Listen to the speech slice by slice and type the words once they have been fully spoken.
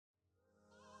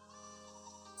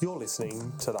You're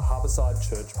listening to the Harbourside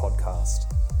Church podcast.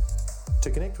 To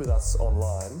connect with us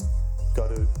online, go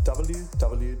to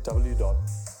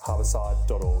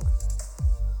www.harbourside.org.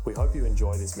 We hope you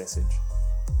enjoy this message.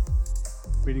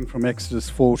 Reading from Exodus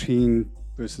 14,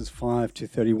 verses 5 to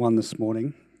 31 this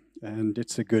morning, and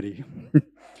it's a goodie.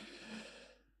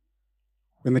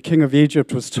 When the king of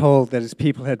Egypt was told that his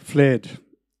people had fled,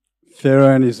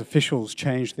 Pharaoh and his officials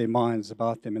changed their minds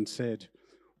about them and said,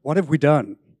 "What have we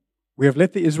done? We have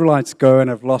let the Israelites go and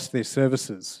have lost their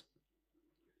services."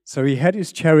 So he had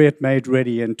his chariot made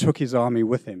ready and took his army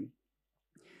with him.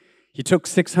 He took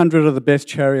 600 of the best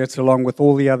chariots along with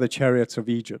all the other chariots of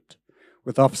Egypt,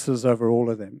 with officers over all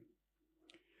of them.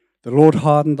 The Lord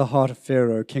hardened the heart of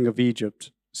Pharaoh, king of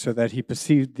Egypt, so that he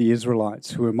pursued the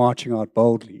Israelites who were marching out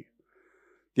boldly.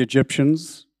 The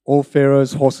Egyptians, all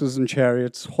Pharaoh's horses and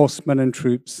chariots, horsemen and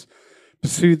troops,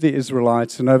 pursued the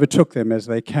Israelites and overtook them as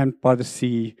they camped by the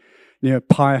sea near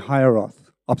Pi-Hahiroth,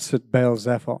 opposite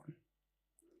Baal-Zephon.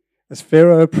 As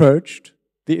Pharaoh approached,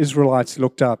 the Israelites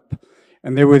looked up,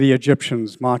 and there were the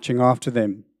Egyptians marching after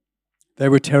them. They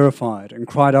were terrified and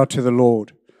cried out to the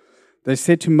Lord. They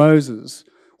said to Moses,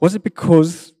 "Was it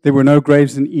because there were no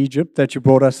graves in Egypt that you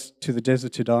brought us to the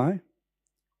desert to die?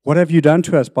 What have you done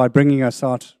to us by bringing us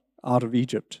out of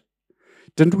Egypt?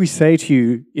 Didn't we say to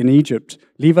you in Egypt,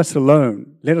 'Leave us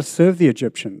alone, let us serve the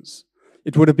Egyptians'?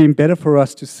 It would have been better for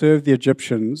us to serve the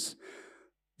Egyptians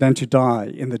than to die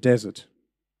in the desert."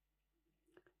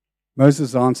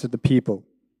 Moses answered the people,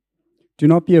 "Do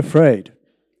not be afraid.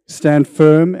 Stand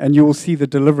firm, and you will see the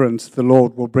deliverance the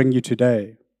Lord will bring you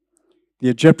today. The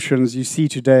Egyptians you see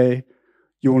today,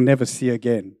 you will never see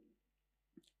again.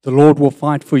 The Lord will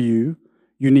fight for you.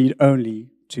 You need only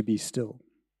to be still."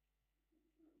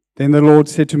 Then the Lord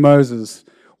said to Moses,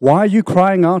 "Why are you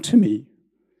crying out to me?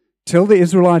 Tell the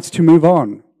Israelites to move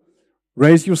on.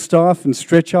 Raise your staff and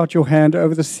stretch out your hand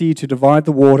over the sea to divide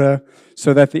the water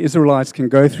so that the Israelites can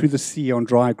go through the sea on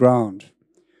dry ground.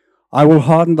 I will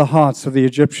harden the hearts of the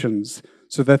Egyptians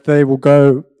so that they will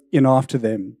go in after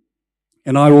them.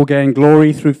 And I will gain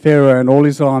glory through Pharaoh and all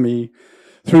his army,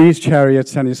 through his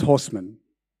chariots and his horsemen.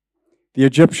 The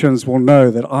Egyptians will know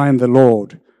that I am the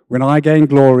Lord when I gain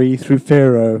glory through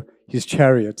Pharaoh, his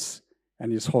chariots,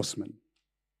 and his horsemen."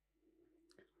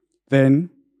 Then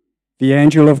the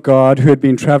angel of God, who had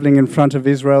been traveling in front of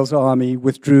Israel's army,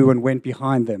 withdrew and went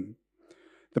behind them.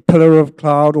 The pillar of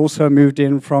cloud also moved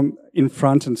in front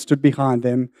and stood behind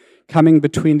them, coming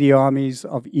between the armies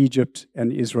of Egypt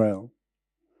and Israel.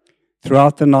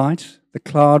 Throughout the night, the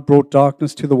cloud brought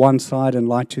darkness to the one side and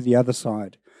light to the other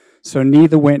side, so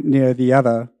neither went near the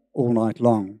other all night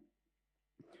long.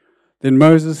 Then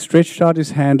Moses stretched out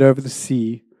his hand over the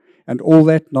sea, and all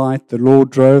that night the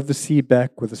Lord drove the sea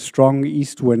back with a strong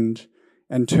east wind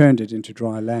and turned it into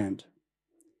dry land.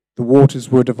 The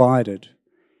waters were divided,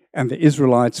 and the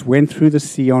Israelites went through the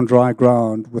sea on dry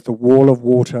ground with a wall of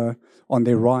water on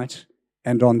their right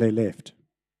and on their left.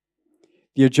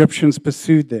 The Egyptians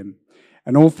pursued them,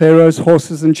 and all Pharaoh's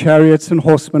horses and chariots and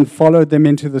horsemen followed them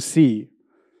into the sea.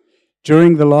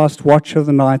 During the last watch of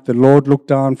the night, the Lord looked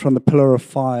down from the pillar of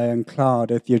fire and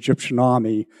cloud at the Egyptian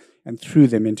army and threw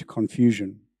them into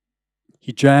confusion.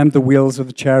 He jammed the wheels of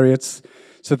the chariots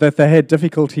so that they had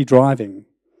difficulty driving.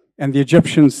 And the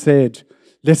Egyptians said,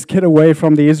 "Let's get away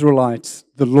from the Israelites.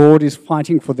 The Lord is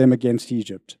fighting for them against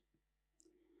Egypt."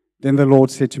 Then the Lord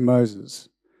said to Moses,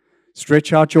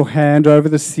 "Stretch out your hand over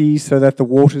the sea so that the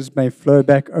waters may flow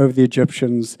back over the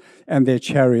Egyptians and their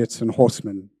chariots and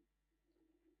horsemen."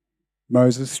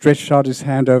 Moses stretched out his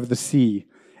hand over the sea,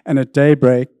 and at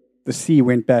daybreak the sea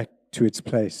went back to its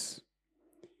place.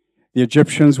 The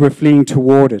Egyptians were fleeing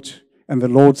toward it, and the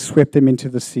Lord swept them into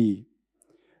the sea.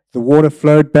 The water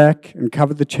flowed back and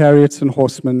covered the chariots and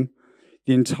horsemen,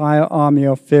 the entire army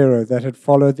of Pharaoh that had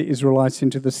followed the Israelites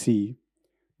into the sea.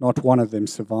 Not one of them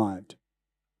survived.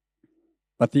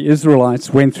 But the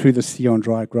Israelites went through the sea on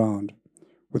dry ground,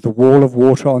 with a wall of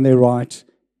water on their right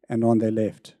and on their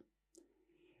left.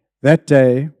 That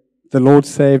day, the Lord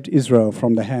saved Israel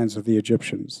from the hands of the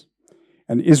Egyptians,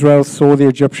 and Israel saw the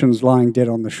Egyptians lying dead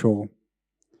on the shore.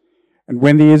 And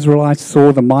when the Israelites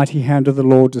saw the mighty hand of the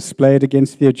Lord displayed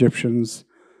against the Egyptians,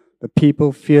 the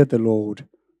people feared the Lord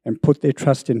and put their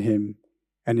trust in him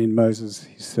and in Moses,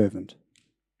 his servant.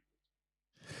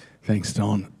 Thanks,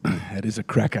 Don. That is a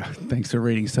cracker. Thanks for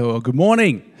reading so well. Good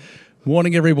morning.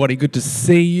 Morning, everybody. Good to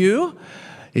see you.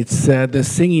 It's the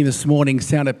singing this morning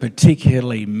sounded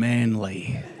particularly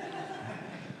manly.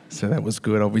 So that was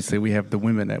good. Obviously, we have the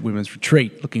women at Women's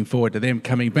Retreat. Looking forward to them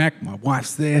coming back. My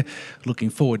wife's there. Looking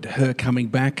forward to her coming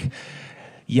back.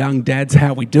 young dads,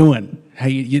 how we doing? How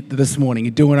you this morning?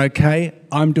 You doing okay?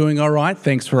 I'm doing all right.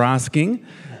 Thanks for asking.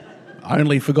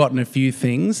 Only forgotten a few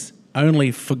things.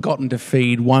 Only forgotten to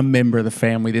feed one member of the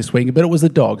family this week, but it was the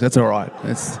dog. That's all right.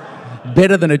 It's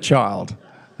better than a child.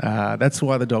 That's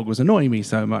why the dog was annoying me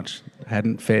so much.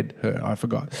 Hadn't fed her, I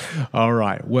forgot. All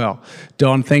right, well,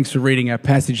 Don, thanks for reading our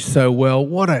passage so well.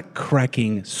 What a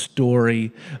cracking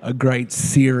story, a great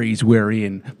series we're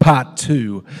in. Part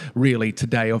 2, really,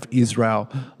 today of Israel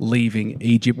leaving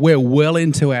Egypt. We're well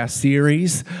into our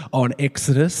series on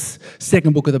Exodus,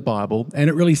 second book of the Bible, and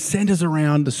it really centers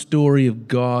around the story of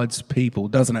God's people,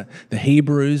 doesn't it? The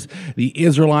Hebrews, the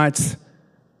Israelites,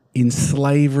 in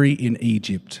slavery in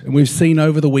Egypt. And we've seen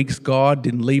over the weeks God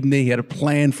didn't leave them there. He had a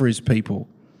plan for his people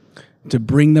to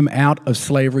bring them out of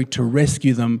slavery, to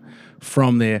rescue them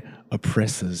from their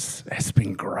oppressors. That's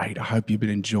been great. I hope you've been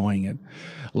enjoying it.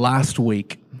 Last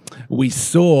week, we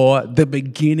saw the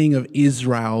beginning of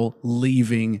Israel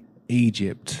leaving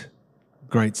Egypt.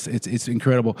 Great. It's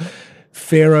incredible.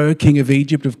 Pharaoh, king of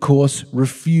Egypt, of course,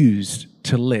 refused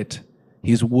to let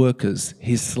his workers,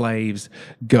 his slaves,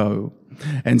 go.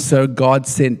 And so God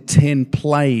sent 10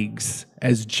 plagues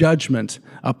as judgment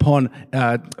upon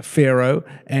Pharaoh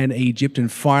and Egypt.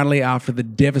 And finally, after the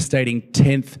devastating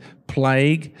 10th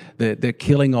plague, the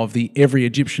killing of every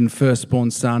Egyptian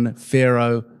firstborn son,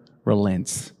 Pharaoh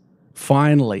relents.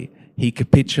 Finally, he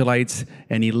capitulates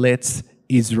and he lets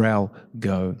Israel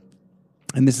go.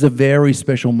 And this is a very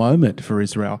special moment for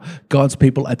Israel. God's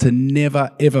people are to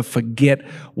never, ever forget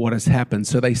what has happened.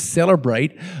 So they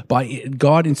celebrate by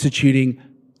God instituting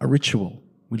a ritual.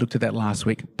 We looked at that last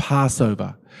week,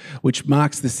 Passover, which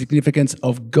marks the significance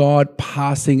of God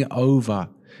passing over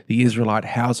the Israelite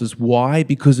houses. Why?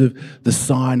 Because of the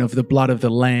sign of the blood of the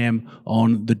Lamb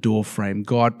on the doorframe.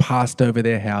 God passed over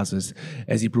their houses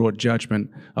as he brought judgment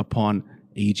upon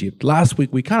Egypt. Last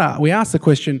week, we asked the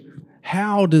question,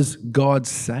 how does God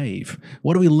save?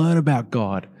 What do we learn about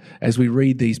God as we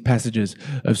read these passages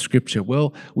of Scripture?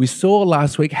 Well, we saw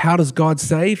last week, how does God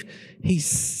save? He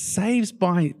saves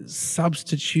by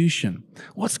substitution.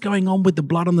 What's going on with the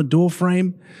blood on the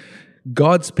doorframe?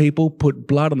 God's people put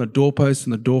blood on the doorpost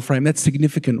and the doorframe. That's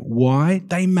significant. Why?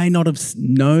 They may not have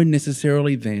known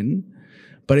necessarily then,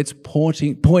 but it's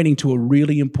pointing to a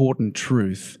really important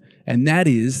truth, and that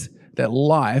is that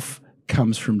life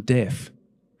comes from death.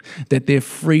 That their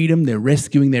freedom, their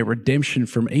rescuing, their redemption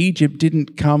from Egypt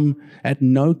didn't come at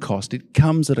no cost. It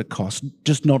comes at a cost,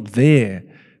 just not their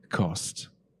cost.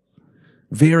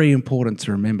 Very important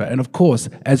to remember. And of course,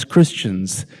 as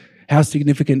Christians, how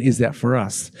significant is that for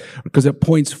us? Because it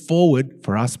points forward,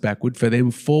 for us backward, for them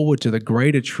forward to the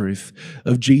greater truth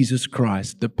of Jesus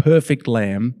Christ, the perfect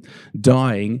Lamb,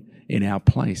 dying in our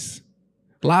place.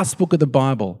 Last book of the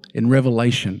Bible, in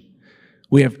Revelation,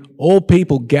 we have all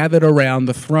people gathered around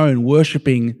the throne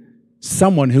worshiping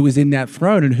someone who is in that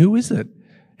throne. And who is it?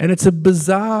 And it's a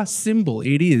bizarre symbol.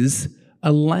 It is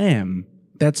a lamb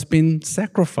that's been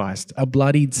sacrificed, a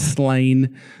bloodied,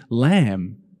 slain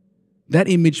lamb. That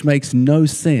image makes no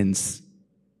sense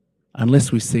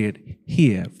unless we see it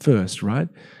here first, right?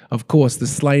 Of course, the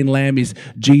slain lamb is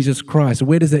Jesus Christ.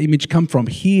 Where does that image come from?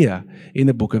 Here in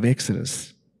the book of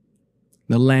Exodus.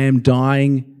 The lamb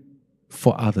dying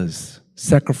for others.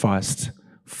 Sacrificed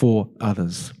for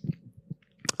others.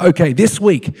 Okay, this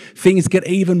week, things get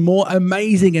even more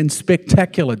amazing and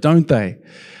spectacular, don't they?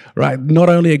 Right? Not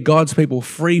only are God's people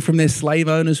free from their slave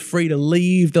owners, free to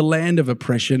leave the land of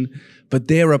oppression, but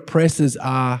their oppressors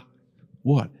are,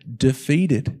 what?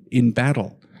 Defeated in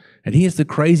battle. And here's the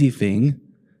crazy thing.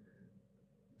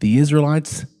 The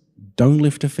Israelites don't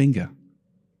lift a finger.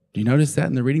 Do you notice that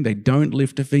in the reading? They don't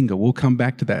lift a finger. We'll come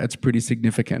back to that. It's pretty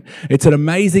significant. It's an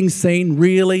amazing scene.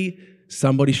 Really,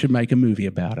 somebody should make a movie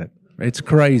about it. It's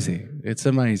crazy. It's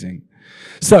amazing.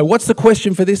 So what's the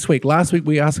question for this week? Last week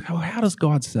we asked, how does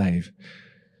God save?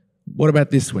 What about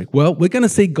this week? Well, we're going to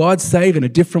see God save in a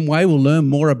different way. We'll learn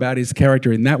more about his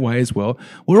character in that way as well.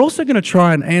 We're also going to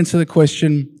try and answer the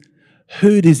question,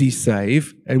 who does he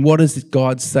save and what does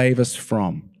God save us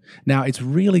from? Now, it's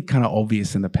really kind of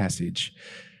obvious in the passage,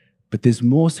 but there's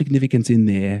more significance in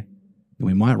there than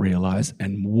we might realize.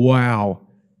 And wow,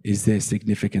 is there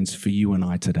significance for you and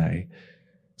I today.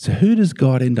 So who does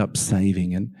God end up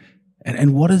saving?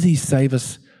 And what does he save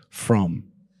us from?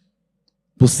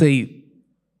 We'll see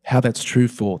how that's true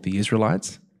for the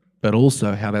Israelites, but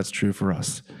also how that's true for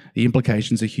us. The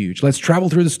implications are huge. Let's travel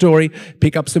through the story,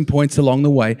 pick up some points along the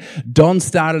way. Don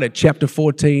started at chapter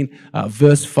 14,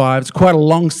 verse 5. It's quite a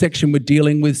long section we're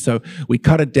dealing with, so we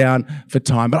cut it down for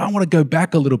time. But I want to go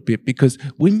back a little bit because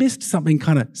we missed something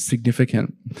kind of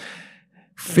significant.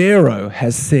 Pharaoh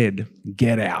has said,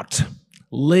 get out,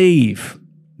 leave.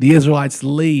 The Israelites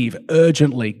leave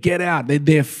urgently, get out.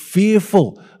 They're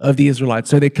fearful of the Israelites,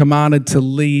 so they're commanded to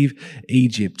leave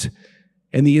Egypt.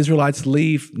 And the Israelites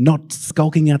leave, not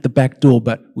skulking out the back door,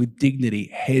 but with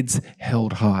dignity, heads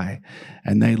held high,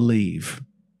 and they leave.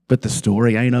 But the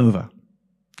story ain't over.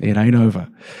 It ain't over.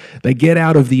 They get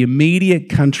out of the immediate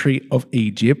country of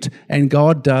Egypt, and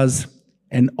God does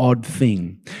an odd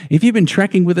thing. If you've been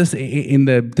tracking with us in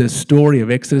the story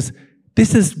of Exodus,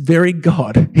 this is very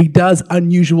God. He does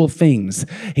unusual things.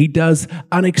 He does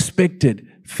unexpected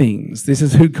things. This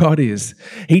is who God is.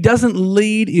 He doesn't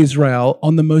lead Israel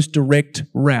on the most direct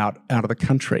route out of the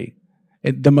country,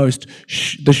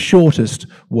 the shortest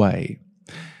way.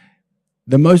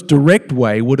 The most direct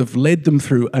way would have led them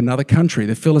through another country,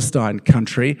 the Philistine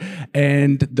country.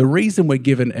 And the reason we're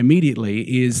given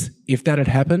immediately is if that had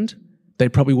happened, they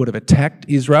probably would have attacked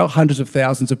Israel. Hundreds of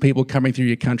thousands of people coming through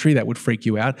your country, that would freak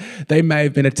you out. They may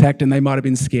have been attacked and they might have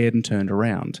been scared and turned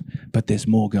around. But there's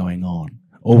more going on.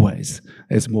 Always,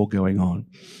 there's more going on.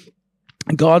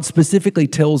 God specifically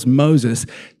tells Moses,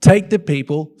 take the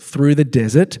people through the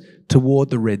desert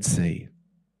toward the Red Sea.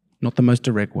 Not the most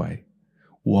direct way.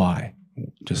 Why?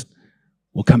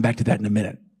 We'll come back to that in a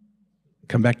minute.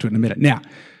 Now,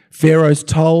 Pharaoh's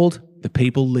told the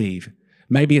people leave.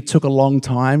 Maybe it took a long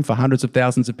time for hundreds of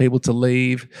thousands of people to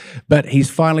leave, but he's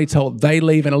finally told they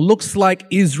leave, and it looks like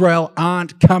Israel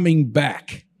aren't coming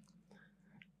back.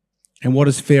 And what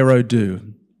does Pharaoh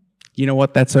do? You know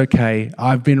what? That's okay.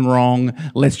 I've been wrong.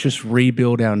 Let's just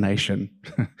rebuild our nation.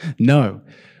 No.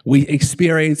 We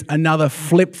experience another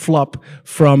flip-flop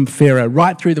from Pharaoh.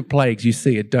 Right through the plagues, you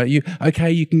see it, don't you? Okay,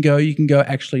 you can go.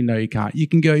 Actually, no, you can't. You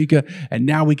can go. And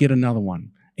now we get another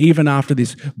one. Even after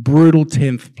this brutal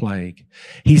 10th plague.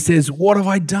 He says, what have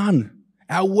I done?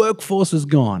 Our workforce is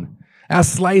gone. Our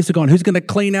slaves are gone. Who's going to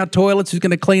clean our toilets? Who's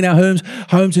going to clean our homes?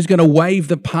 Who's going to wave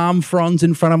the palm fronds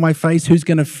in front of my face? Who's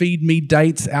going to feed me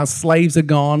dates? Our slaves are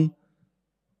gone.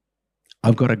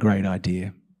 I've got a great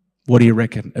idea. What do you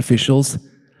reckon, officials?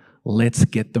 Let's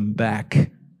get them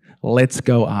back. Let's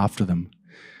go after them.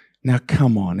 Now,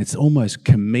 come on. It's almost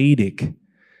comedic.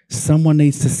 Someone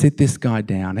needs to sit this guy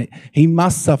down. He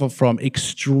must suffer from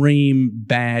extreme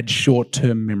bad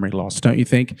short-term memory loss, don't you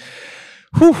think?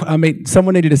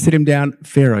 Someone needed to sit him down.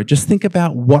 Pharaoh, just think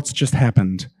about what's just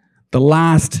happened. The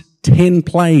last 10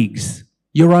 plagues.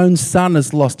 Your own son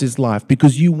has lost his life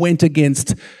because you went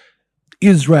against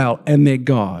Israel and their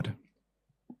God.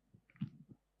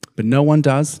 But no one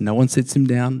does. No one sits him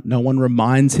down. No one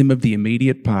reminds him of the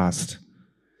immediate past.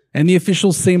 And the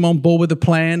officials seem on board with the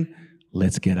plan.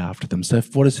 Let's get after them. So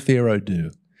what does Pharaoh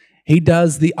do? He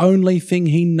does the only thing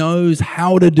he knows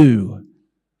how to do.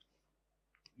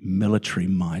 Military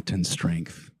might and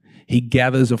strength. He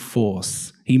gathers a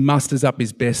force. He musters up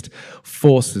his best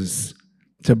forces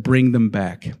to bring them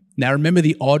back. Now remember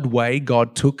the odd way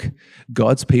God took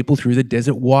God's people through the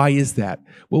desert. Why is that?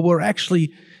 Well, we're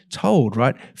actually told,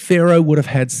 right? Pharaoh would have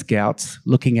had scouts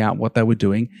looking out what they were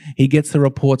doing. He gets the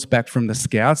reports back from the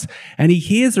scouts and he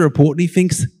hears the report and he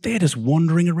thinks they're just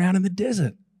wandering around in the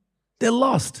desert. They're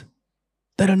lost.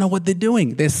 They don't know what they're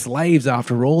doing. They're slaves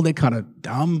after all. They're kind of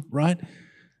dumb, right?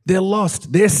 They're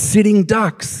lost. They're sitting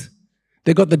ducks.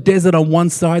 They've got the desert on one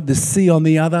side, the sea on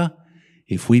the other.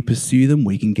 If we pursue them,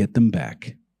 we can get them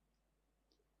back.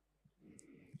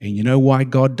 And you know why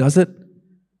God does it?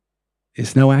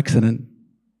 It's no accident.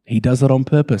 He does it on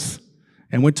purpose.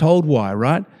 And we're told why,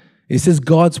 right? It says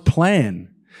God's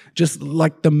plan. Just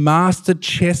like the master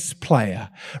chess player,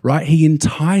 right? He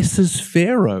entices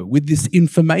Pharaoh with this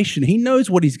information. He knows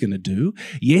what he's going to do.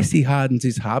 Yes, he hardens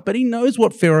his heart, but he knows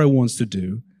what Pharaoh wants to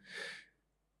do.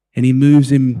 And he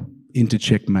moves him into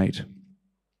checkmate.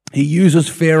 He uses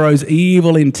Pharaoh's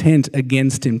evil intent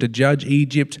against him to judge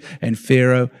Egypt and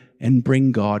Pharaoh and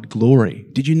bring God glory.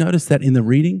 Did you notice that in the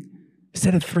reading? He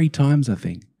said it 3 times, I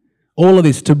think. All of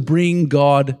this to bring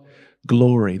God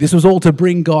glory. This was all to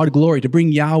bring God glory, to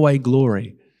bring Yahweh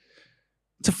glory.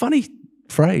 It's a funny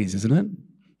phrase, isn't it?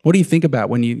 What do you think about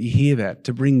when you hear that?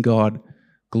 To bring God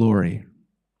glory.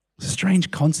 It's a strange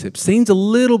concept. Seems a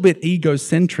little bit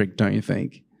egocentric, don't you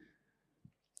think?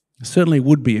 It certainly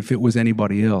would be if it was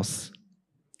anybody else.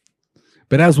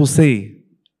 But as we'll see,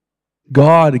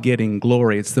 God getting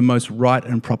glory, it's the most right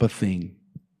and proper thing.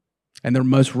 And the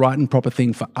most right and proper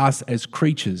thing for us as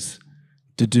creatures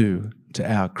to do to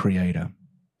our Creator.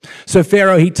 So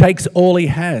Pharaoh, he takes all he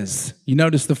has. You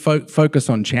notice the focus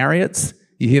on chariots?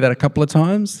 You hear that a couple of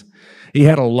times? He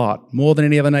had a lot, more than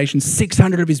any other nation.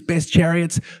 600 of his best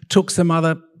chariots, took some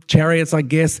other chariots, I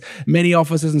guess, many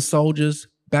officers and soldiers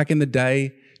back in the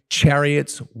day,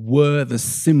 chariots were the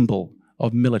symbol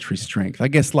of military strength. I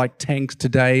guess like tanks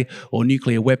today or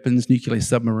nuclear weapons, nuclear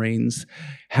submarines,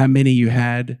 how many you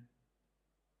had?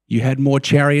 You had more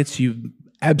chariots, you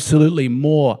absolutely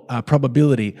more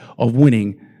probability of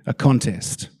winning a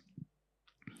contest.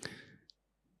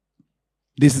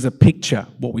 This is a picture,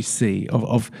 what we see,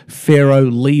 of Pharaoh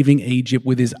leaving Egypt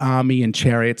with his army and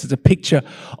chariots. It's a picture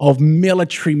of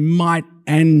military might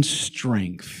and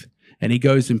strength. And he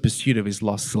goes in pursuit of his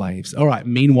lost slaves. All right,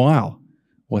 meanwhile,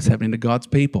 what's happening to God's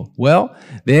people? Well,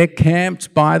 they're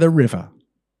camped by the river.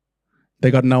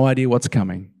 They got no idea what's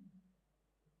coming.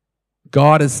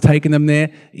 God has taken them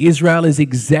there. Israel is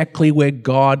exactly where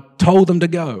God told them to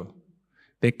go.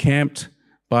 They're camped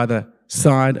by the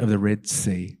side of the Red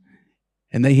Sea.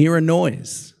 And they hear a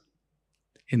noise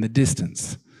in the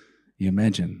distance. You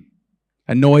imagine.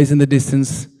 A noise in the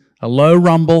distance, a low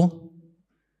rumble,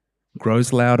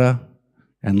 grows louder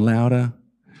and louder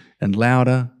and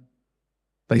louder.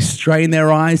 They strain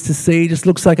their eyes to see, it just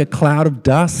looks like a cloud of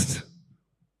dust.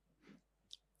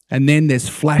 And then there's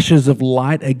flashes of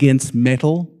light against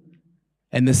metal,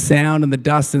 and the sound and the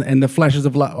dust and the flashes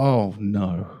of light. Oh,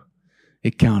 no,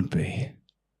 it can't be.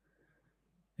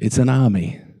 It's an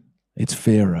army. It's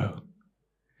Pharaoh.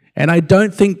 And I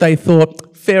don't think they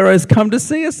thought, Pharaoh's come to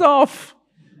see us off.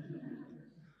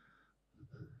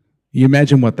 You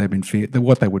imagine what they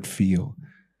would feel.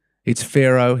 It's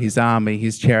Pharaoh, his army,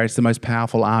 his chariots, the most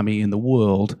powerful army in the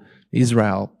world.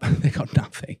 Israel, they got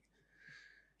nothing.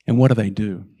 And what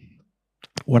do?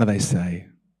 What do they say?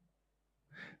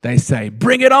 They say,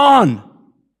 bring it on!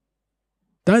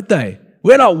 Don't they?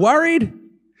 We're not worried.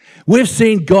 We've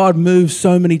seen God move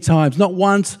so many times, not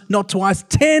once, not twice,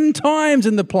 10 times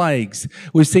in the plagues.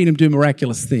 We've seen him do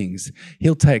miraculous things.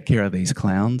 He'll take care of these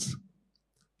clowns.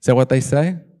 Is that what they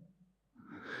say?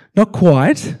 Not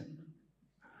quite.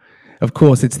 Of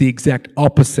course, it's the exact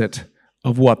opposite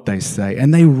of what they say.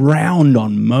 And they round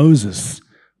on Moses.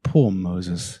 Poor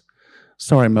Moses.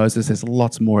 Sorry, Moses, there's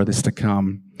lots more of this to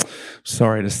come.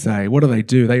 Sorry to say. What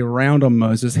do? They round on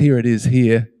Moses. Here it is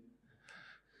here.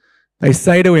 They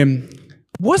say to him,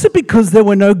 was it because there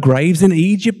were no graves in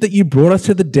Egypt that you brought us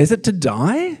to the desert to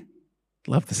die?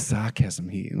 Love the sarcasm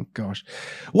here. Oh, gosh.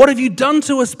 What have you done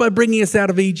to us by bringing us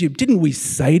out of Egypt? Didn't we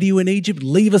say to you in Egypt,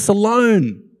 leave us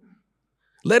alone?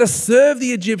 Let us serve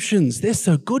the Egyptians. They're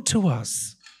so good to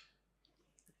us.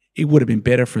 It would have been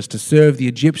better for us to serve the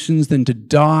Egyptians than to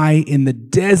die in the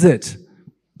desert.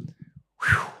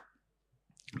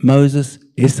 Whew. Moses,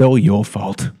 it's all your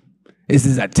fault. This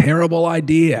is a terrible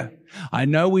idea. I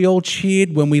know we all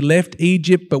cheered when we left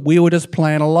Egypt, but we were just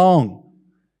playing along.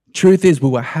 Truth is, we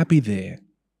were happy there.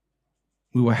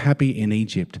 We were happy in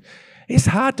Egypt. It's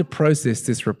hard to process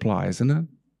this reply, isn't it?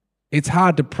 It's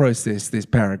hard to process this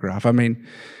paragraph. I mean,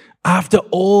 after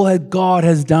all that God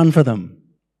has done for them,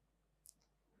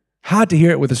 hard to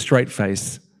hear it with a straight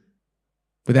face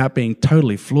without being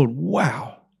totally floored.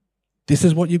 Wow, this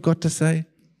is what you've got to say?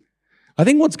 I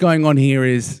think what's going on here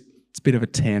is it's a bit of a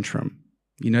tantrum.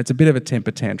 You know, it's a bit of a temper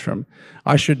tantrum.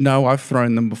 I should know, I've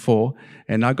thrown them before,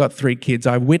 and I've got 3 kids.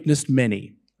 I've witnessed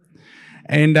many.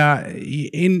 And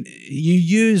you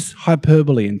use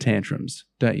hyperbole in tantrums,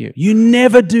 don't you? You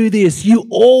never do this. You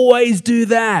always do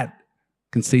that.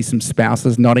 Can see some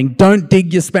spouses nodding. Don't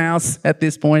dig your spouse at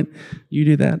this point. You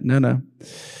do that? No.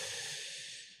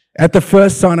 At the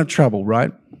first sign of trouble,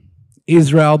 right?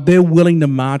 Israel, they're willing to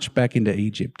march back into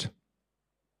Egypt.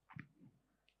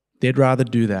 They'd rather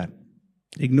do that,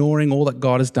 ignoring all that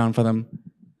God has done for them.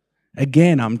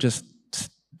 Again, I'm just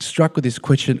struck with this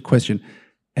question.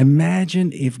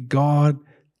 Imagine if God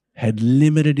had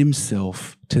limited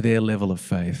himself to their level of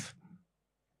faith.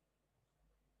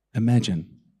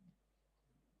 Imagine.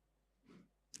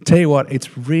 Tell you what,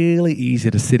 it's really easy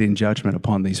to sit in judgment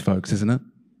upon these folks, isn't it?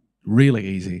 Really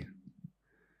easy.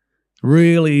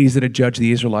 Really easy to judge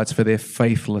the Israelites for their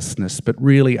faithlessness, but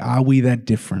really, are we that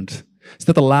different? It's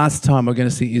not the last time we're going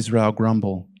to see Israel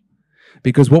grumble.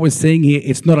 Because what we're seeing here,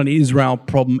 it's not an Israel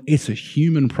problem, it's a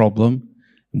human problem.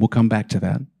 And we'll come back to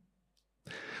that.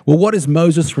 Well, what is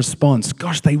Moses' response?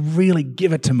 Gosh, they really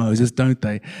give it to Moses, don't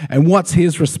they? And what's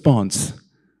his response?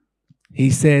 He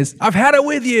says, I've had it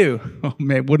with you. Oh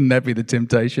man, wouldn't that be the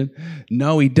temptation?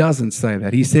 No, he doesn't say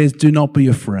that. He says, do not be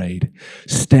afraid.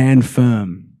 Stand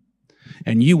firm.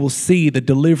 And you will see the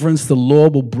deliverance the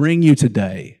Lord will bring you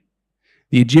today.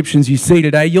 The Egyptians you see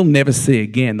today, you'll never see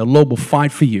again. The Lord will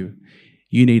fight for you.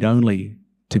 You need only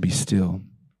to be still.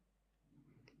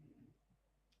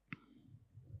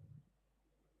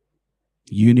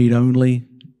 You need only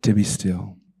to be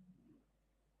still.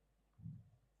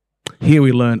 Here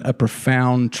we learn a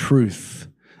profound truth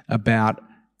about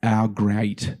our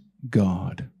great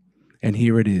God. And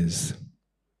here it is.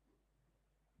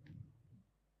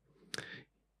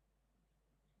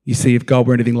 You see, if God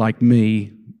were anything like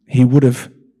me, he would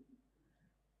have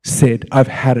said, I've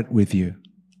had it with you.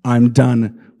 I'm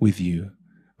done with you.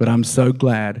 But I'm so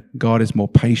glad God is more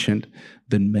patient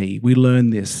than me. We learn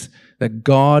this, that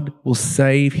God will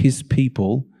save his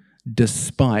people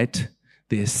despite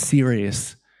their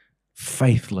serious,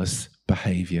 faithless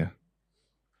behavior.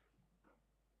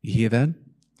 You hear that?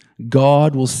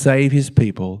 God will save his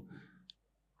people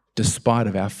despite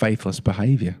of our faithless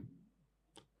behavior.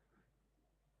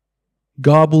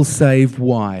 God will save.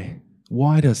 Why?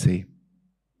 Why does he?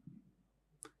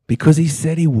 Because he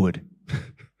said he would.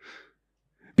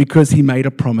 Because he made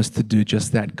a promise to do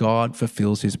just that. God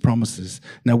fulfills his promises.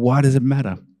 Now, why does it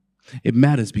matter? It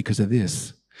matters because of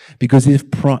this. Because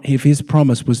if his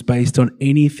promise was based on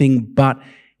anything but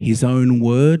his own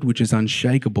word, which is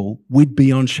unshakable, we'd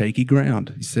be on shaky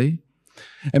ground, you see?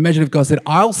 Imagine if God said,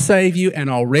 I'll save you and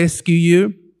I'll rescue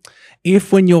you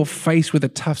if when you're faced with a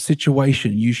tough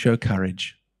situation, you show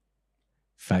courage.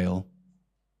 Fail,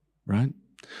 right?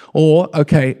 Or,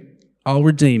 okay, I'll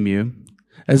redeem you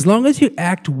as long as you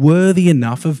act worthy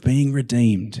enough of being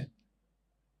redeemed.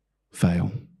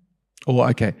 Fail. Or,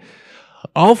 okay,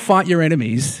 I'll fight your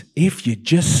enemies if you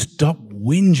just stop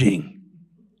whinging.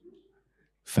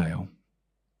 Fail.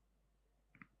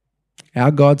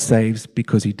 Our God saves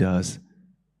because he does.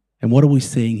 And what are we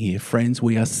seeing here? Friends,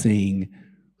 we are seeing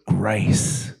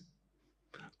grace.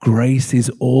 Grace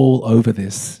is all over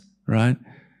this, right?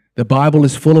 The Bible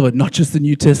is full of it, not just the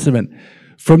New Testament.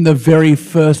 From the very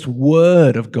first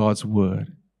word of God's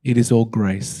word, it is all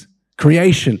grace.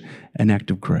 Creation, an act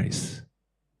of grace.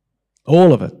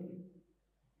 All of it.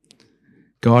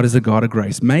 God is a God of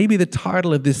grace. Maybe the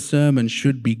title of this sermon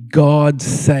should be God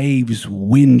Saves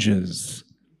Whingers.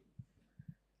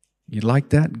 You like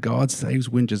that? God saves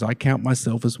whingers. I count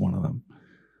myself as one of them.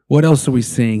 What else are we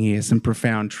seeing here? Some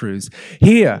profound truths.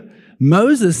 Here,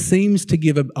 Moses seems to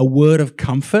give a word of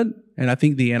comfort, and I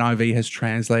think the NIV has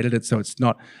translated it, so it's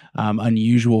not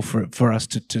unusual for us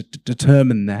to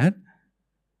determine that.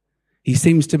 He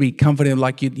seems to be comforting,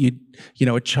 like you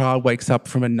know, a child wakes up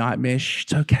from a nightmare. Shh,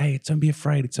 it's okay. Don't be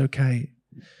afraid. It's okay.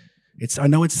 I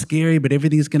know it's scary, but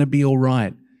everything's going to be all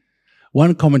right.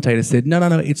 One commentator said, no,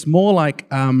 it's more like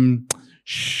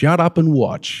shut up and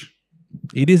watch.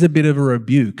 It is a bit of a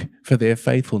rebuke for their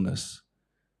faithfulness.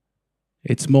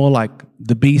 It's more like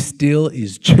the be still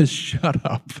is just shut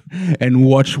up and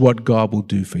watch what God will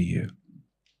do for you.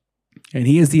 And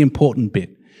here's the important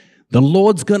bit. The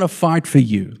Lord's going to fight for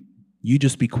you. You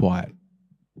just be quiet.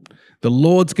 The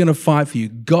Lord's going to fight for you.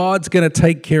 God's going to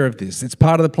take care of this. It's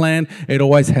part of the plan. It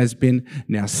always has been.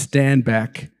 Now stand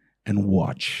back and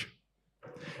watch.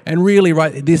 And really,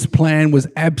 right, this plan was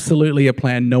absolutely a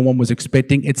plan no one was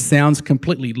expecting. It sounds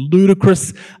completely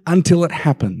ludicrous until it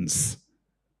happens.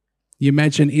 You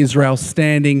imagine Israel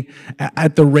standing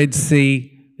at the Red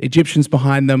Sea, Egyptians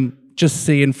behind them, just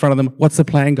sea in front of them. What's the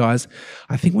plan, guys?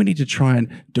 I think we need to try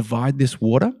and divide this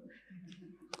water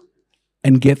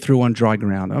and get through on dry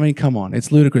ground. I mean, come on,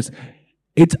 it's ludicrous.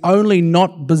 It's only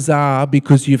not bizarre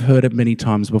because you've heard it many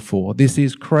times before. This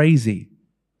is crazy.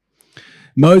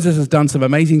 Moses has done some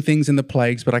amazing things in the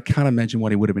plagues, but I can't imagine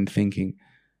what he would have been thinking.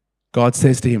 God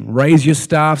says to him, raise your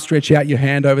staff, stretch out your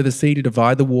hand over the sea to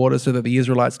divide the water so that the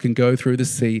Israelites can go through the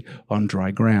sea on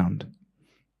dry ground.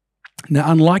 Now,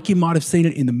 unlike you might have seen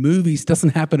it in the movies, it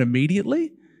doesn't happen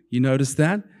immediately. You notice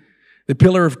that? The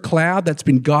pillar of cloud that's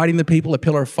been guiding the people, a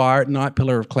pillar of fire at night,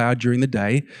 pillar of cloud during the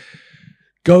day,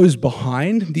 goes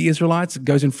behind the Israelites,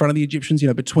 goes in front of the Egyptians,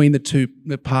 between the two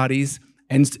parties,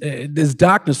 and there's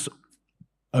darkness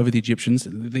over the Egyptians.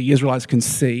 The Israelites can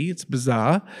see. It's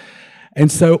bizarre. And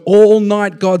so all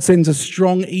night God sends a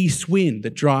strong east wind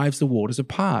that drives the waters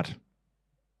apart.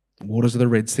 The waters of the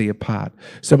Red Sea apart.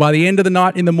 So by the end of the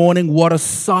night, in the morning, what a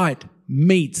sight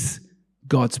meets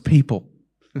God's people.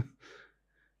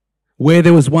 Where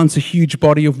there was once a huge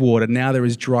body of water, now there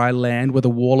is dry land with a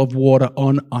wall of water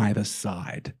on either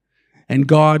side. And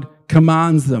God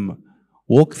commands them,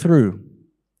 walk through.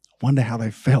 I wonder how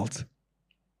they felt.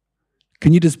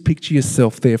 Can you just picture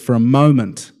yourself there for a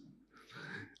moment?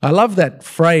 I love that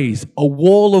phrase, a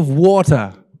wall of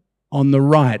water on the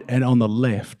right and on the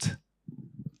left.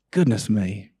 Goodness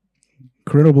me.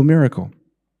 Incredible miracle.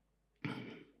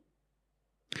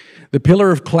 The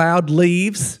pillar of cloud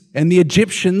leaves and the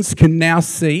Egyptians can now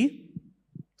see.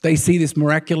 They see this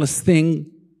miraculous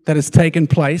thing that has taken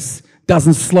place.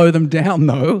 Doesn't slow them down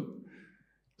though.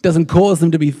 Doesn't cause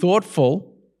them to be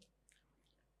thoughtful.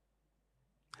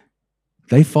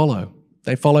 They follow.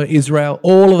 They follow Israel.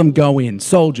 All of them go in.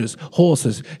 Soldiers,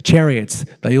 horses, chariots,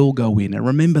 they all go in. And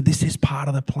remember, this is part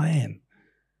of the plan.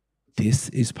 This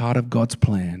is part of God's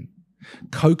plan.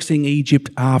 Coaxing Egypt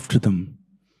after them,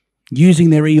 using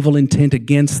their evil intent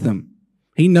against them.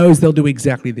 He knows they'll do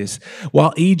exactly this.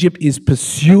 While Egypt is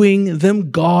pursuing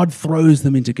them, God throws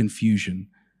them into confusion.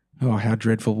 Oh, how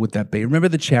dreadful would that be? Remember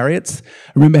the chariots?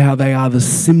 Remember how they are the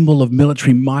symbol of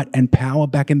military might and power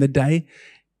back in the day?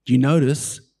 Do you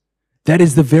notice? That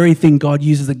is the very thing God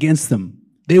uses against them.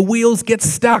 Their wheels get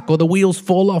stuck or the wheels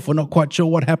fall off. We're not quite sure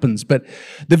what happens. But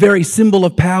the very symbol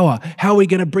of power, how are we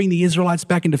going to bring the Israelites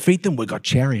back and defeat them? We've got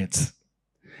chariots.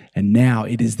 And now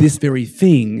it is this very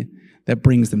thing that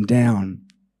brings them down.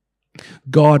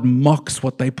 God mocks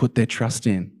what they put their trust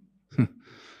in.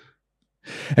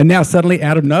 And now suddenly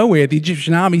out of nowhere, the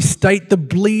Egyptian army state the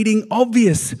bleeding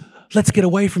obvious. Let's get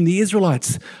away from the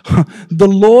Israelites. The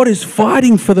Lord is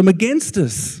fighting for them against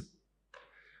us.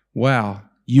 Wow.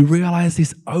 You realize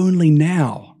this only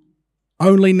now.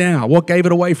 Only now. What gave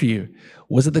it away for you?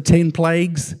 Was it the 10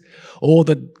 plagues? Or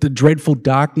the dreadful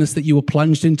darkness that you were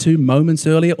plunged into moments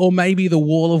earlier? Or maybe the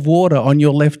wall of water on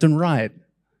your left and right?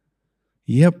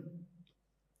 Yep.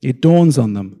 It dawns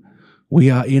on them. We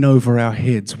are in over our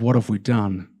heads. What have we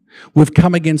done? We've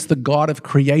come against the God of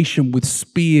creation with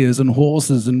spears and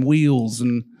horses and wheels,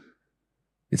 and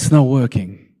it's not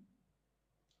working.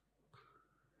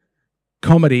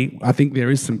 Comedy, I think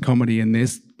there is some comedy in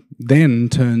this, then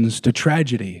turns to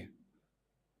tragedy.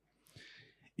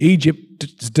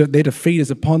 Egypt, their defeat is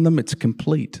upon them. It's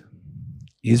complete.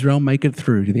 Israel make it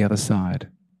through to the other side.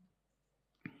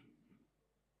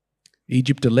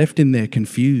 Egypt are left in there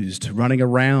confused, running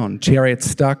around,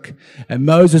 chariots stuck, and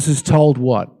Moses is told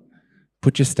what?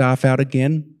 Put your staff out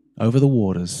again over the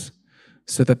waters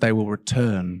so that they will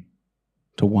return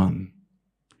to one.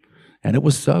 And it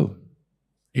was so.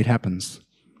 It happens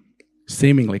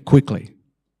seemingly quickly.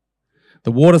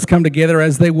 The waters come together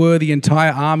as they were. The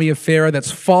entire army of Pharaoh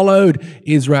that's followed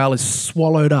Israel is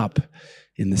swallowed up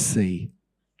in the sea.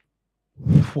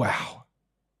 Wow.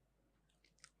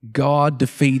 God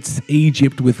defeats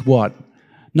Egypt with what?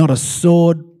 Not a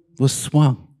sword was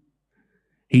swung.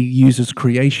 He uses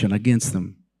creation against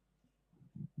them.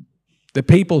 The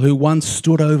people who once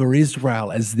stood over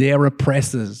Israel as their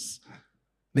oppressors,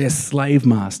 their slave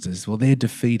masters, well, they're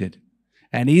defeated.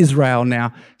 And Israel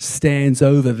now stands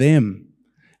over them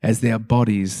as their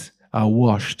bodies are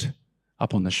washed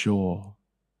up on the shore.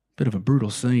 Bit of a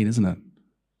brutal scene, isn't it?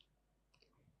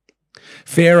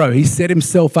 Pharaoh, he set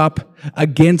himself up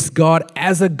against God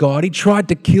as a god. He tried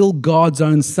to kill God's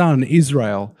own son,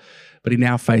 Israel, but he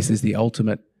now faces the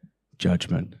ultimate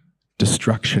judgment,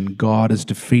 destruction. God has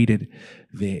defeated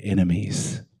their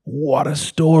enemies. What a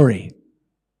story.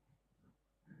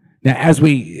 Now, as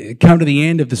we come to the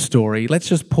end of the story, let's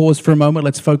just pause for a moment.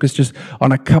 Let's focus just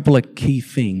on a couple of key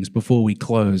things before we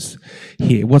close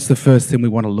here. What's the first thing we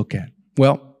want to look at?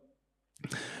 Well,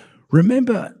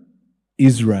 remember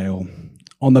Israel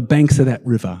on the banks of that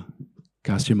river.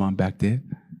 Cast your mind back there.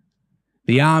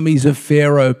 The armies of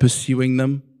Pharaoh pursuing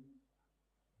them,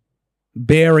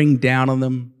 bearing down on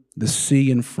them, the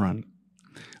sea in front.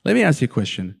 Let me ask you a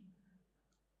question.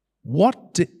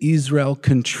 What did Israel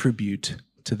contribute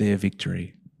to their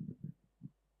victory?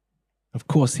 Of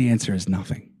course, the answer is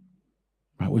nothing.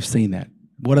 Right? We've seen that.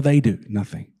 What do they do?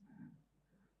 Nothing.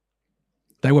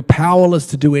 They were powerless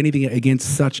to do anything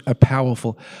against such a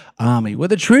powerful army. Well,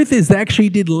 the truth is they actually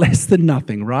did less than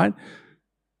nothing, right?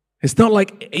 It's not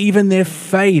like even their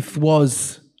faith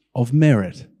was of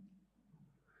merit.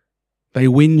 They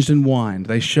whinged and whined.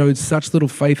 They showed such little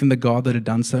faith in the God that had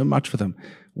done so much for them.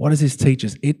 What does this teach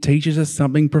us? It teaches us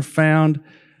something profound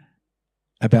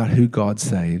about who God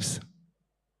saves.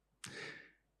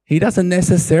 He doesn't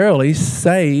necessarily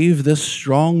save the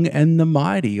strong and the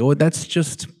mighty, or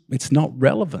it's not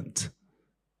relevant.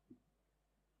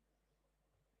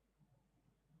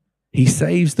 He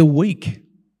saves the weak.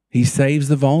 He saves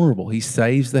the vulnerable. He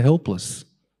saves the helpless.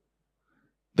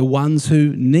 The ones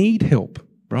who need help,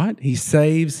 right? He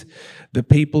saves the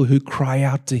people who cry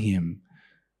out to him.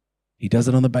 He does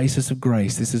it on the basis of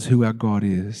grace. This is who our God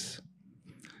is.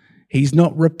 He's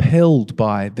not repelled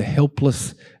by the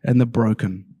helpless and the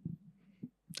broken.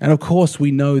 And of course,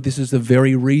 we know this is the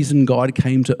very reason God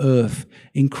came to earth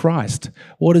in Christ.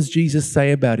 What does Jesus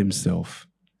say about himself?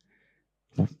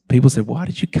 Well, people say, why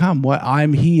did you come? Why,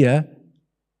 I'm here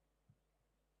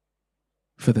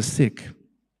for the sick,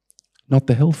 not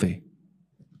the healthy.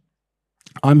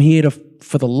 I'm here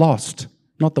for the lost,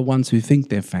 not the ones who think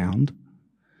they're found.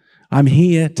 I'm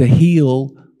here to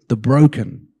heal the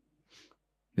broken.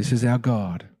 This is our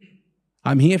God.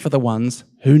 I'm here for the ones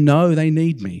who know they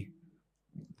need me.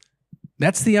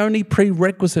 That's the only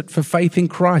prerequisite for faith in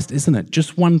Christ, isn't it?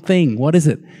 Just one thing. What is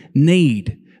it?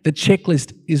 Need. The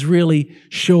checklist is really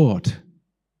short.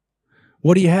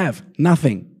 What do you have?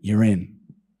 Nothing. You're in.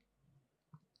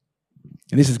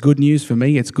 And this is good news for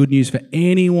me. It's good news for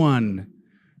anyone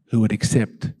who would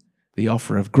accept the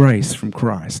offer of grace from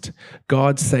Christ.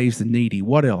 God saves the needy.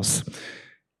 What else?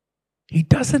 He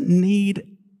doesn't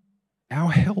need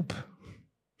our help.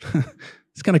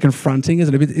 It's kind of confronting,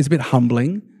 isn't it? It's a bit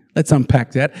humbling. Let's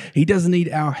unpack that. He doesn't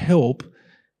need our help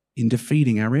in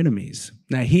defeating our enemies.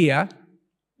 Now here,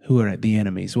 who are the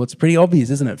enemies? Well, it's pretty obvious,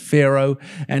 isn't it? Pharaoh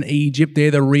and Egypt,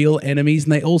 they're the real enemies,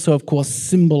 and they also, of course,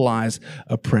 symbolize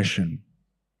oppression.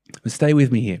 But stay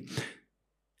with me here.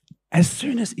 As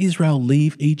soon as Israel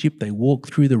leave Egypt, they walk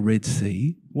through the Red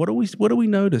Sea. What do we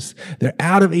notice? They're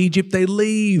out of Egypt, they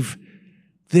leave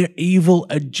their evil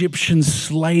Egyptian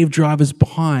slave drivers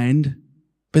behind,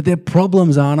 but their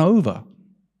problems aren't over.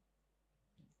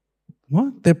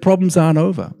 What? Their problems aren't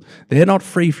over. They're not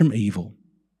free from evil.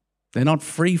 They're not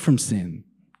free from sin.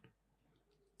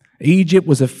 Egypt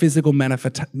was a physical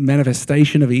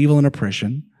manifestation of evil and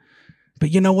oppression.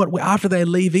 But you know what? After they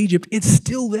leave Egypt, it's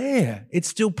still there. It's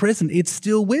still present. It's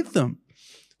still with them.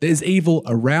 There's evil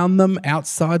around them,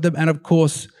 outside them, and of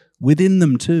course, within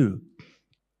them too.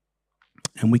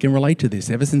 And we can relate to this.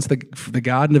 Ever since the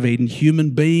Garden of Eden,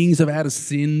 human beings have had a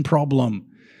sin problem,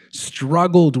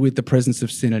 struggled with the presence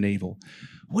of sin and evil.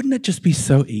 Wouldn't it just be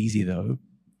so easy, though,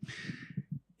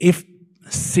 if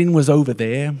sin was over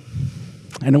there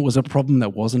and it was a problem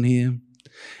that wasn't here?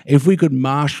 If we could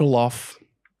marshal off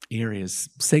areas,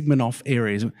 segment off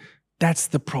areas, that's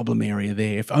the problem area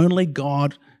there. If only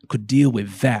God could deal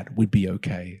with that, we'd be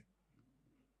okay.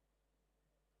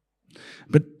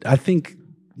 But I think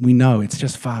we know it's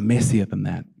just far messier than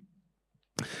that.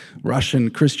 Russian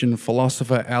Christian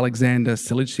philosopher Alexander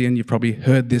Solzhenitsyn, you've probably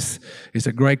heard this, is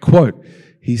a great quote.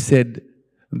 He said,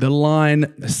 "The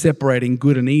line separating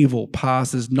good and evil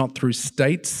passes not through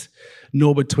states,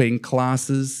 nor between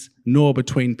classes, nor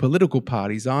between political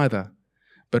parties either,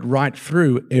 but right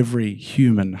through every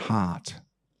human heart."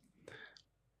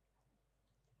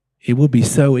 It would be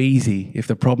so easy if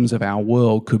the problems of our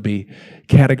world could be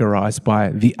categorized by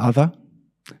the other,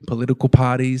 political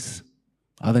parties,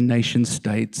 other nation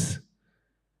states.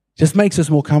 Just makes us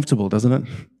more comfortable, doesn't it?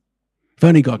 If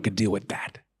only God could deal with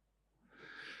that.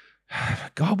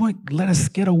 God won't let us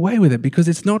get away with it because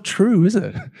it's not true, is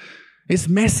it? It's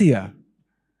messier.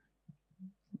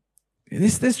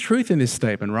 There's truth in this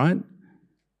statement, right?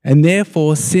 And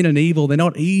therefore, sin and evil, they're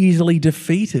not easily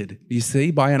defeated, you see,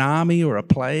 by an army or a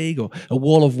plague or a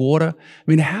wall of water. I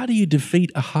mean, how do you defeat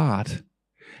a heart?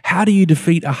 How do you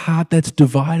defeat a heart that's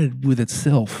divided with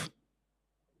itself?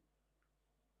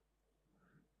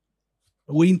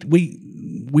 We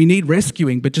need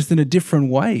rescuing, but just in a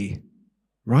different way,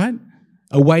 right?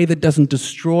 A way that doesn't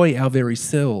destroy our very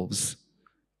selves,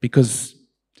 because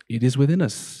it is within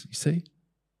us, you see.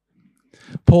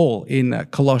 Paul in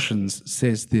Colossians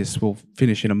says this. We'll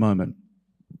finish in a moment.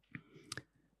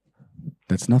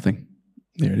 That's nothing.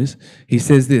 There it is. He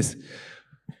says this.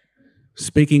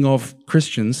 Speaking of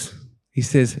Christians, he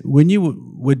says, "When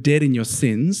you were dead in your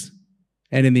sins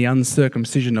and in the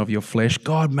uncircumcision of your flesh,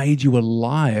 God made you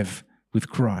alive with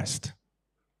Christ.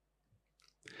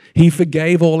 He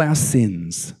forgave all our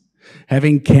sins,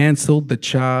 having cancelled the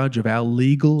charge of our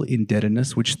legal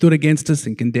indebtedness, which stood against us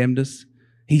and condemned us.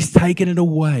 He's taken it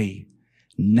away,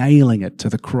 nailing it to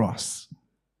the cross.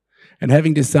 And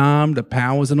having disarmed the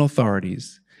powers and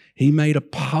authorities, he made a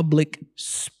public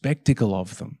spectacle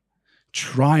of them,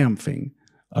 triumphing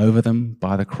over them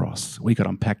by the cross." We could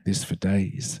unpack this for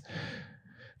days.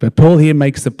 But Paul here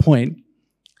makes the point,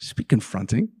 it's a bit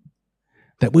confronting,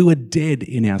 that we were dead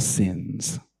in our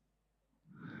sins.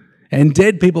 And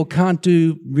dead people can't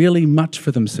do really much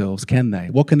for themselves, can they?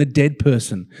 What can a dead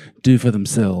person do for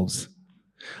themselves?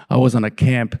 I was on a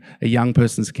young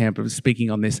person's camp, I was speaking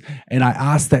on this, and I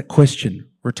asked that question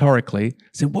rhetorically. I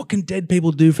said, what can dead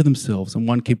people do for themselves? And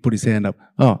one kid put his hand up.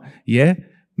 "Oh, yeah?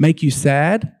 Make you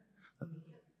sad?"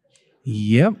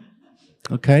 "Yep."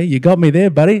 "Okay, you got me there,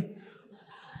 buddy."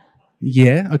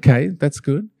 "Yeah, okay, that's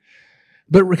good."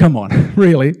 But come on,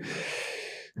 really.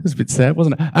 It was a bit sad,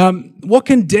 wasn't it? What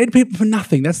can dead people for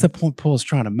nothing? That's the point Paul's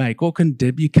trying to make. What can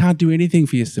dead? You can't do anything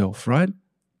for yourself, right?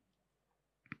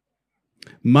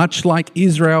 Much like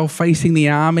Israel facing the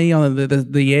army on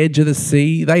the edge of the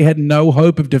sea, they had no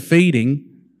hope of defeating.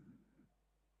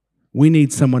 We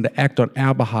need someone to act on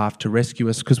our behalf to rescue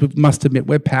us, because we must admit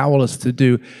we're powerless to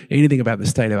do anything about the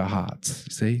state of our hearts,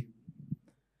 see?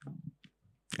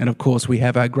 And of course, we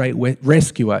have our great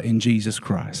rescuer in Jesus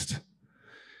Christ.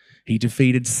 He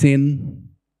defeated sin,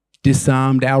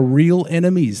 disarmed our real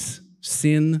enemies,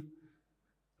 sin,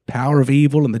 power of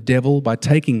evil and the devil, by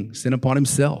taking sin upon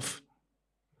himself.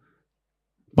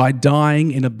 By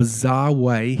dying in a bizarre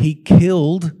way, he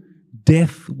killed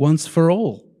death once for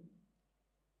all.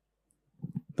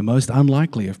 The most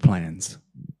unlikely of plans.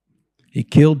 He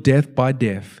killed death by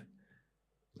death,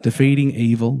 defeating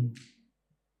evil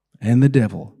and the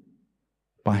devil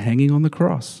by hanging on the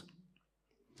cross.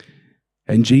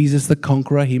 And Jesus the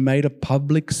conqueror, he made a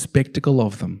public spectacle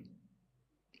of them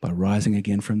by rising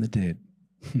again from the dead.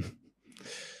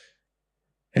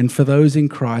 And for those in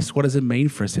Christ, what does it mean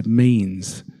for us? It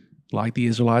means, like the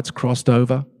Israelites crossed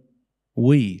over,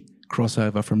 we cross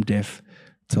over from death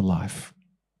to life.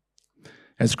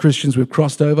 As Christians, we've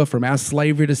crossed over from our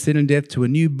slavery to sin and death to a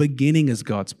new beginning as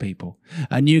God's people,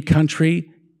 a new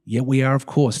country, yet we are, of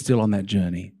course, still on that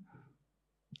journey.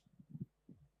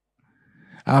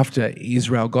 After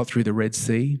Israel got through the Red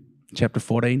Sea, chapter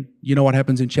 14, you know what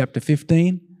happens in chapter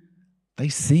 15? They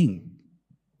sing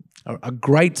a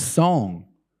great song,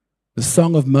 the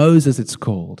Song of Moses it's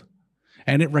called,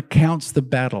 and it recounts the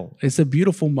battle. It's a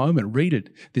beautiful moment. Read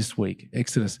it this week,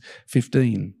 Exodus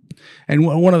 15. And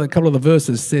a couple of the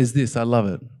verses says this, I love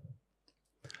it.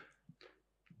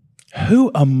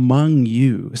 Who among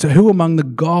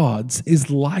the gods is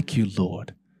like you,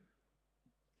 Lord?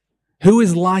 Who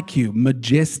is like you,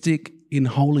 majestic in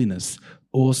holiness,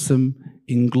 awesome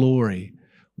in glory,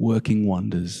 working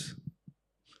wonders?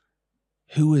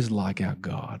 Who is like our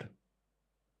God?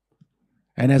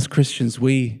 And as Christians,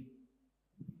 we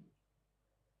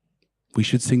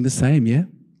should sing the same, yeah?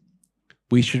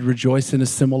 We should rejoice in a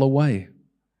similar way,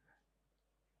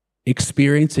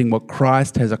 experiencing what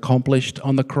Christ has accomplished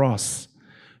on the cross.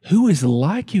 Who is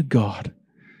like you, God?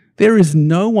 There is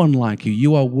no one like you.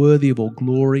 You are worthy of all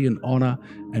glory and honor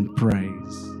and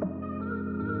praise.